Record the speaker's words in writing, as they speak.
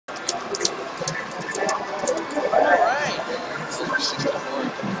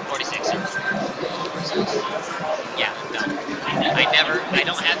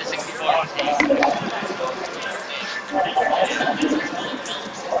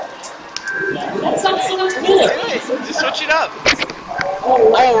Just switch it up.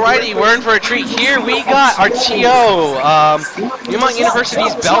 Alrighty, we're in for a treat here. We got our TO, Neumont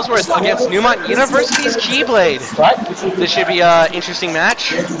University's Bellsworth against Neumont University's Keyblade. This should be an interesting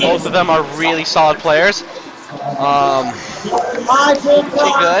match. Both of them are really solid players. Pretty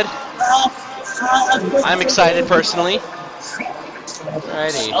good. I'm excited personally.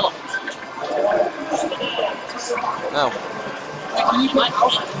 Alrighty. Oh.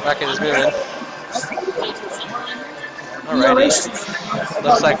 Bracket is moving. Alrighty.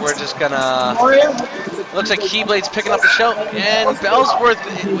 Looks like we're just gonna... Looks like Keyblade's picking up the show, and Bellsworth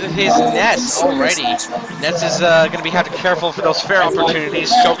with his Ness. Alrighty. Ness is gonna have to be careful for those fair opportunities.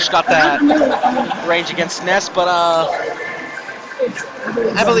 Shulk's got that range against Ness, but I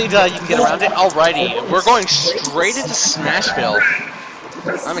believe you can get around it. Alrighty. We're going straight into Smashville.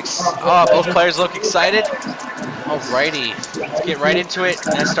 Both players look excited. Alrighty, let's get right into it.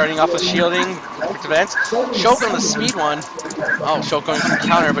 Ness starting off with shielding, quick defense. Shulk on the speed one. Oh, Shulk going for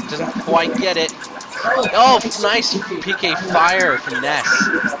counter, but doesn't quite get it. Oh, nice PK fire from Ness.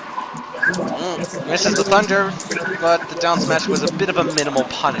 Misses the thunder, but the down smash was a bit of a minimal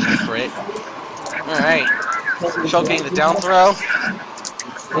punishment for it. Alright, Shulk getting the down throw.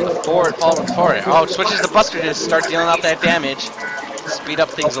 Forward, forward. Oh, switches the buster to start dealing out that damage. Speed up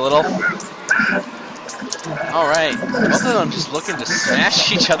things a little. Alright, both of them just looking to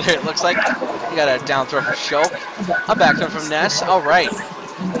smash each other, it looks like. You got a down throw from Shulk, a back throw from Ness, alright.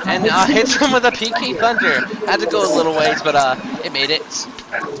 And hits him with a PK Thunder. Had to go a little ways, but it made it.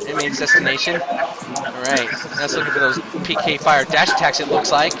 It made its destination. Alright, Ness looking for those PK Fire dash attacks, it looks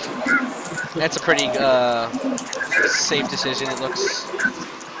like. That's a pretty safe decision, it looks.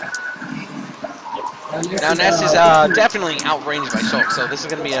 Now Ness is definitely outranged by Shulk, so this is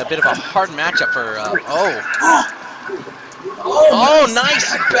going to be a bit of a hard matchup for, Oh,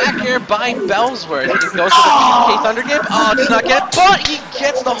 nice back air by Bellsworth. He goes for the PK Thunder Dip. Oh, does not get it, but he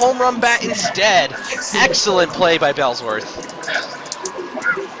gets the home run bat instead. Excellent play by Bellsworth.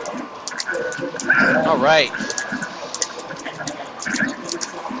 Alright.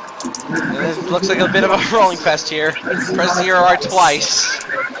 It looks like a bit of a rolling fest here. Press 0R twice.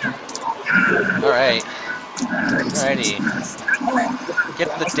 Alright. Alrighty. Get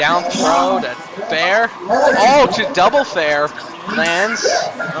the down throw to fair. Oh, to double fair. Lands.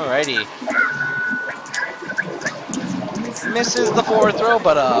 Alrighty. Misses the forward throw,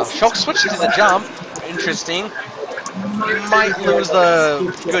 but Shulk switches to the jump. Interesting. Might lose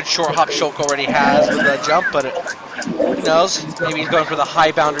the good short hop Shulk already has with the jump, but who knows? Maybe he's going for the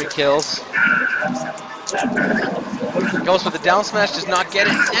high boundary kills. Goes for the down smash, does not get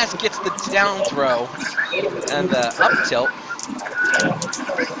it. Ness gets the down throw and the up tilt.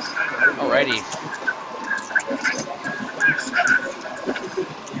 Alrighty.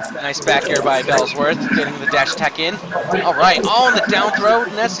 Nice back air by Bellsworth, getting the dash attack in. Alright, oh, and the down throw.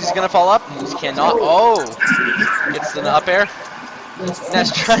 Ness is going to fall up. He cannot. Oh, gets the up air.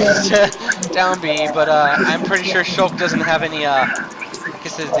 Ness tries to down B, but I'm pretty sure Shulk doesn't have any, I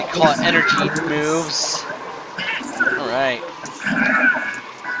guess they call it energy moves. Alright.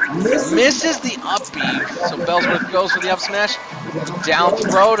 Misses the up B, so Bellsworth goes for the up smash. Down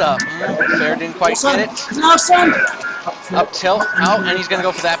throw to fair, didn't quite get it. Up tilt, out, and he's going to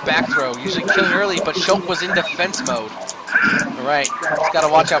go for that back throw. Usually kill early, but Shulk was in defense mode. Alright, he's got to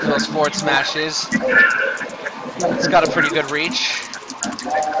watch out for those forward smashes. It's got a pretty good reach.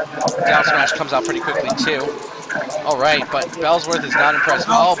 Down smash comes out pretty quickly too. Alright, but Bellsworth is not impressed.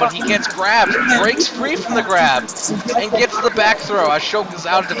 Oh, but he gets grabbed, breaks free from the grab, and gets the back throw as Shulk is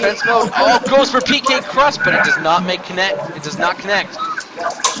out of defense mode. Oh, goes for PK Crust, but it does not make connect. It does not connect.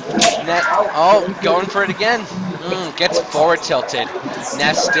 Oh, going for it again. Gets forward tilted.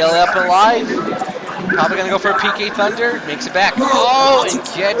 Ness still up alive. Probably gonna go for a PK Thunder. Makes it back. Oh, and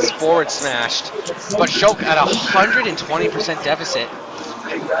gets forward smashed. But Shulk at 120% deficit.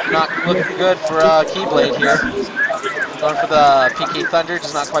 Not looking good for Keyblade here. Going for the PK Thunder,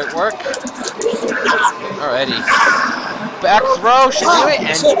 does not quite work. Alrighty. Back throw should do it,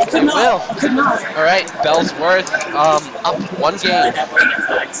 and it will. Alright, Bellsworth up one game.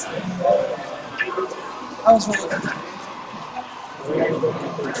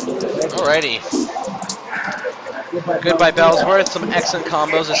 Alrighty. Good by Bellsworth, some excellent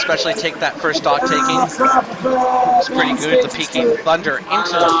combos, especially take that first stock taking. It's pretty good, the PK Thunder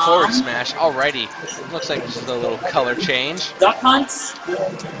into the forward smash. Alrighty. Looks like this is a little color change. Duck hunts.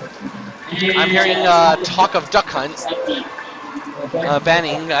 I'm hearing talk of Duck Hunt.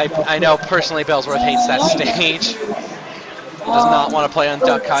 Banning. I know personally Bellsworth hates that stage. Does not want to play on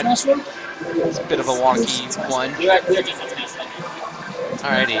Duck Hunt. It's a bit of a wonky one.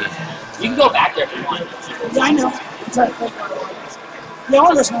 Alrighty. You can go back there if you want. Yeah, I know. Yeah, I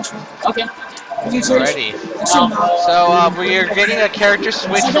want to go smash one. Okay. Alrighty. So we're getting a character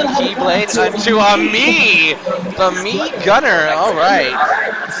switch from Keyblade to a me! The me gunner. Alright.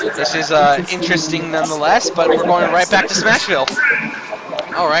 This is interesting nonetheless, but we're going right back to Smashville.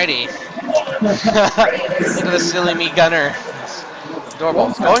 Alrighty. Look at the silly me gunner. It's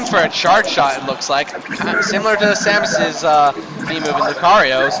adorable. Going for a charge shot, it looks like. Similar to Samus's B move in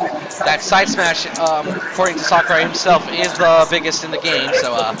Lucario's. That side smash, according to Sakurai himself, is the biggest in the game,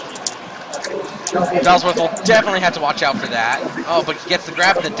 so Bellsworth will definitely have to watch out for that. Oh, but he gets the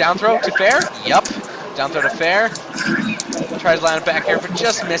grab and the down throw to fair. Yup. Down throw to fair. Tries to land it back here, but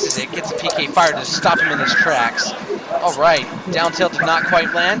just misses it. Gets a PK fire to stop him in his tracks. Alright. Down tilt did not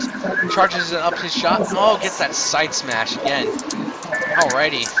quite land. Charges up his shot. Oh, gets that side smash again.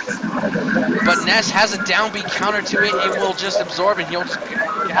 Alrighty. But Ness has a down B counter to it. It will just absorb and he'll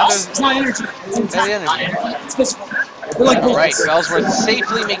gather. It's not energy. It's energy. It's physical. Like Alright, Bellsworth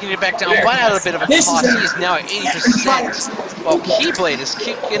safely making it back down, but at a bit of a cost. He is now at 80%. While Keyblade is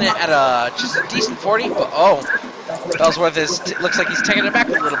kicking it at just a decent 40, but oh, Bellsworth looks like he's taking it back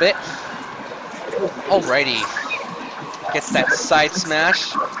a little bit. Alrighty. Gets that side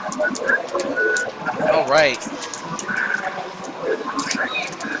smash. Alright.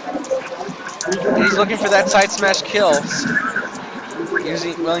 He's looking for that side smash kills.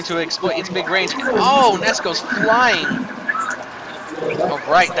 Willing to exploit its big range. Oh, Ness goes flying.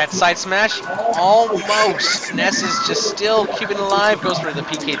 Alright, that side smash. Almost. Ness is just still keeping it alive. Goes for the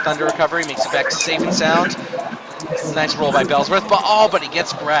PK Thunder recovery. Makes it back safe and sound. Nice roll by Bellsworth. But he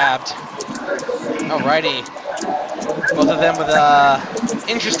gets grabbed. Alrighty. Both of them with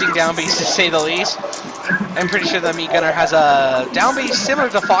interesting down Bs to say the least. I'm pretty sure the Meat Gunner has a down B similar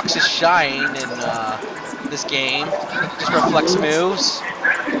to Fox's Shine in this game. Just reflects moves.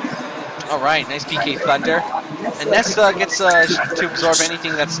 Alright, nice PK Thunder. And Ness gets to absorb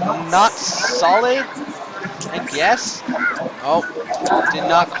anything that's not solid, I guess. Oh, did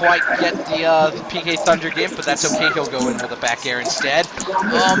not quite get the PK Thunder gift, but that's okay. He'll go in with a back air instead.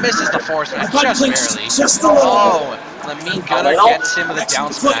 Oh, misses the force smash just barely. Oh, the Meat Gunner gets him with a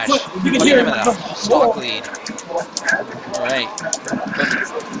down smash, putting him in a stock lead. Alright.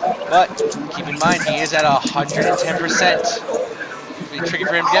 But keep in mind, he is at 110%. Be tricky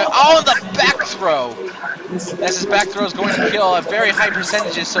for him to get. Oh, the back throw! Ness's back throw is going to kill at very high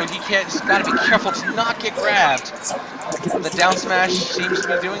percentages, so he's got to be careful to not get grabbed. The down smash seems to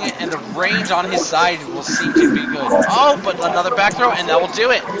be doing it, and the range on his side will seem to be good. Oh, but another back throw, and that will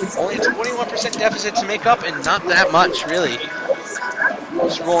do it. Only a 21% deficit to make up, and not that much, really.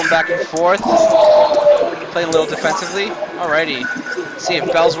 Just rolling back and forth. Playing a little defensively. Alrighty. See if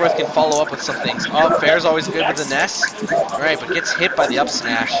Bellsworth can follow up with some things. Oh, Fair's always good with the Ness. Alright, but gets hit by the up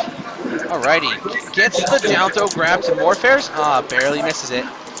smash. Alrighty. Gets the down throw grab to more Fairs. Barely misses it.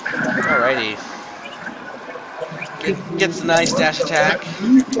 Alrighty. Gets a nice dash attack.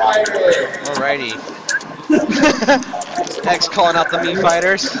 Alrighty. X calling out the Mii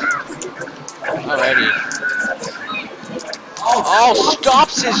fighters. Alrighty. Oh,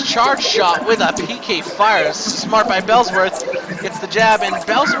 stops his charge shot with a PK fire. Smart by Bellsworth. Gets the jab, and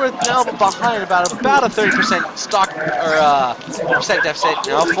Bellsworth now behind about a 30% stock or percent deficit.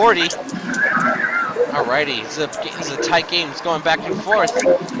 Now 40. Alrighty, it's a tight game. It's going back and forth.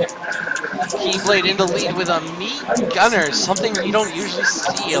 Keyblade in the lead with a Meat Gunner, something you don't usually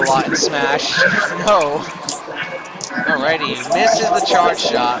see a lot in Smash. No. Alrighty, misses the charge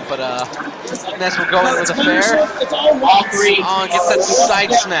shot, but Ness will go in with a fair. All three. Oh, and gets that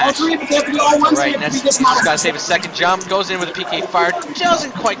side smash. Right, Ness just gotta save a second jump, goes in with a PK fire,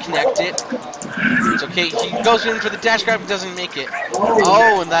 doesn't quite connect it. It's okay, he goes in for the dash grab and doesn't make it.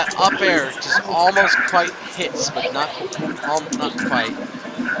 Oh, and that up air just almost quite hits, but not quite.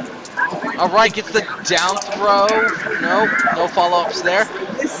 Alright, gets the down throw. Nope, no follow-ups there.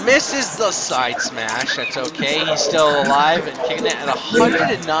 Misses the side smash. That's okay. He's still alive and kicking it at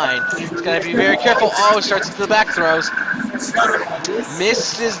 109. He's got to be very careful. Oh, starts into the back throws.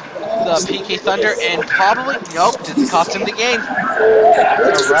 Misses the PK Thunder and probably, nope, didn't cost him the game.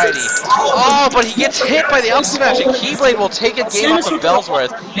 Alrighty. Oh, but he gets hit by the up smash, and Keyblade will take a game off of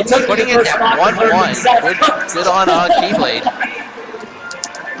Bellsworth, putting it at 1-1. Good on Keyblade.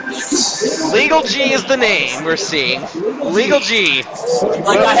 Legal G is the name we're seeing. Legal G.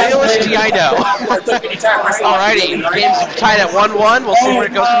 The realest G I know. Alrighty, game's tied at 1-1. We'll see where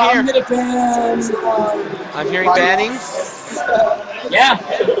it goes from here. I'm hearing banning. Yeah.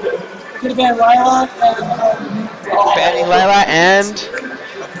 Gonna ban Lila and banning Lila and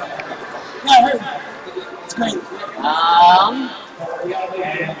yeah, I heard. It's great.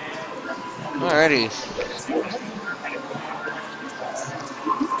 Alrighty.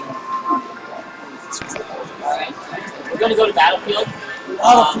 We're gonna go to Battlefield.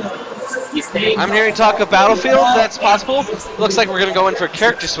 You stay. I'm hearing talk of Battlefield. That's possible. Looks like we're gonna go in for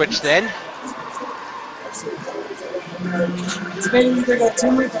character switch then. It's maybe either go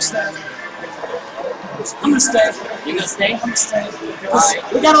Tomb Raider or stay. I'm gonna stay. You gonna stay? I'm gonna stay.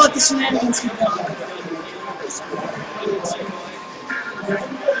 We gotta let the shenanigans keep going.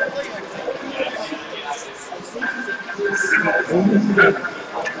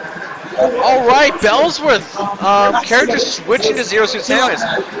 All right, Bellsworth. Character switching to Zero Suit Samus.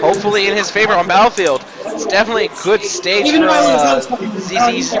 Hopefully in his favor on Battlefield. It's definitely a good stage for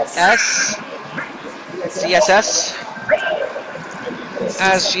CSS.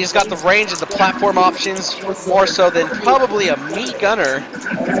 As she's got the range and the platform options more so than probably a meat gunner,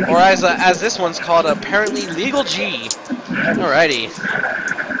 or as this one's called, apparently Legal G. Alrighty.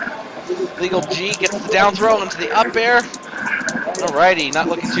 Legal G gets the down throw into the up air. Alrighty, not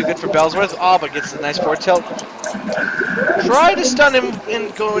looking too good for Bellsworth. Oh, but gets a nice forward tilt. Tried to stun him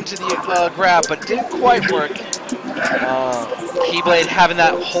and go into the grab, but didn't quite work. Keyblade having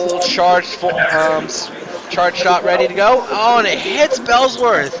that whole charge shot ready to go. Oh, and it hits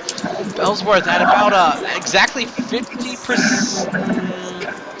Bellsworth. Bellsworth at about exactly 50%.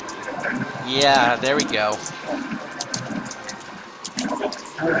 Yeah, there we go.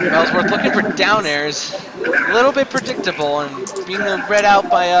 Bellsworth looking for down airs. A little bit predictable and being read out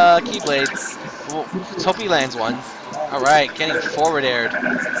by Keyblade. Let's hope he lands one. Alright, getting forward aired.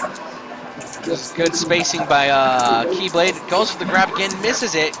 This is good spacing by Keyblade. Goes for the grab again,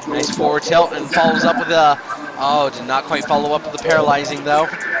 misses it. Nice forward tilt and follows up with a... Oh, did not quite follow up with the paralyzing though.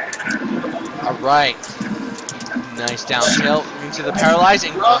 Alright. Nice down tilt into the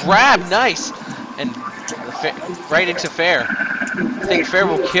paralyzing. Grab, nice! And right into fair. I think fair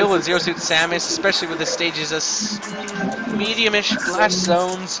will kill with Zero Suit Samus, especially with the stages as medium-ish blast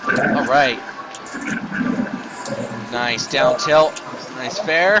zones. Alright. Nice down tilt. Nice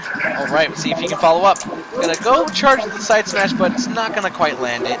fair. Alright, let's see if he can follow up. Gonna go charge the side smash, but it's not gonna quite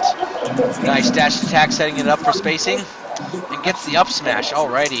land it. Nice dash attack, setting it up for spacing. And gets the up smash.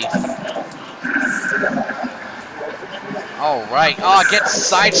 Alrighty. Alright. Oh, gets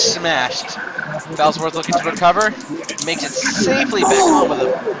side smashed. Bellsworth looking to recover. Makes it safely back on with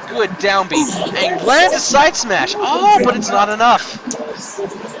a good down beat. And lands a side smash. Oh, but it's not enough.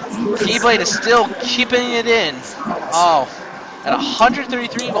 Keyblade is still keeping it in. Oh. At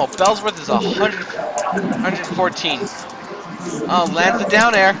 133, while Bellsworth is 114. Oh, lands the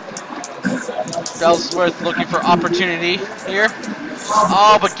down air. Bellsworth looking for opportunity here.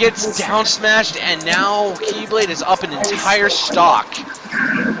 Oh, but gets down smashed, and now Keyblade is up an entire stock.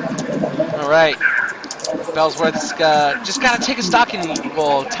 Alright. Bellsworth's just got to take a stock and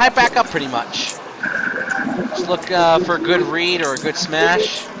will tie back up pretty much. Just look for a good read or a good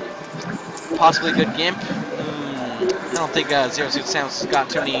smash. Possibly a good gimp. I don't think Zero Suit Samus got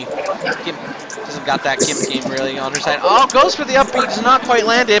too many gimp, doesn't got that gimp game really on her side. Oh, goes for the up beat, does not quite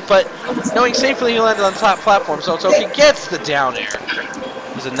land it, but knowing safely he landed on top platform, so he gets the down air.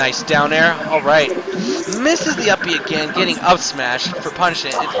 It was a nice down air. Alright. Misses the up beat again, getting up smashed for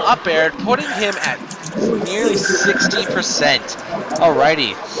punishment. And up aired, putting him at nearly 60%.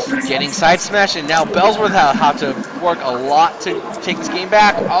 Alrighty. Getting side smash, and now Bellsworth will have to work a lot to take this game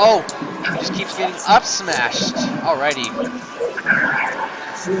back. Oh! Just keeps getting up smashed. Alrighty.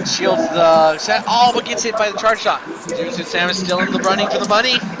 Shields the set. Oh, but gets hit by the charge shot. Zero Suit Samus still in the running for the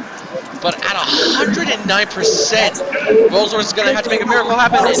money. But at 109%, Bellsworth's going to have to make a miracle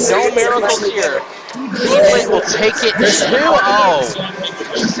happen, and no miracles here. Keyblade will take it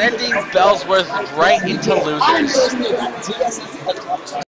 2-0, sending Bellsworth right into losers.